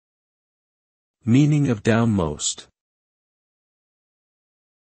Meaning of downmost.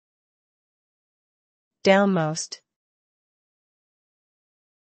 Downmost.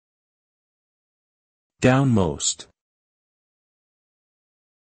 Downmost.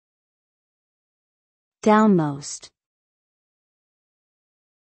 Downmost.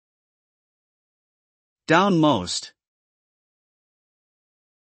 Downmost.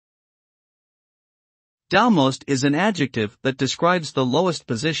 Downmost is an adjective that describes the lowest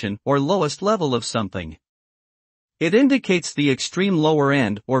position or lowest level of something. It indicates the extreme lower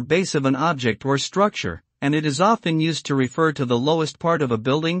end or base of an object or structure, and it is often used to refer to the lowest part of a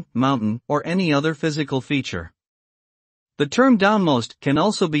building, mountain, or any other physical feature. The term downmost can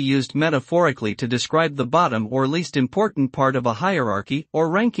also be used metaphorically to describe the bottom or least important part of a hierarchy or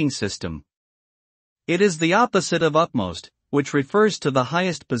ranking system. It is the opposite of upmost, which refers to the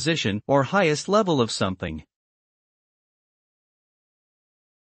highest position or highest level of something.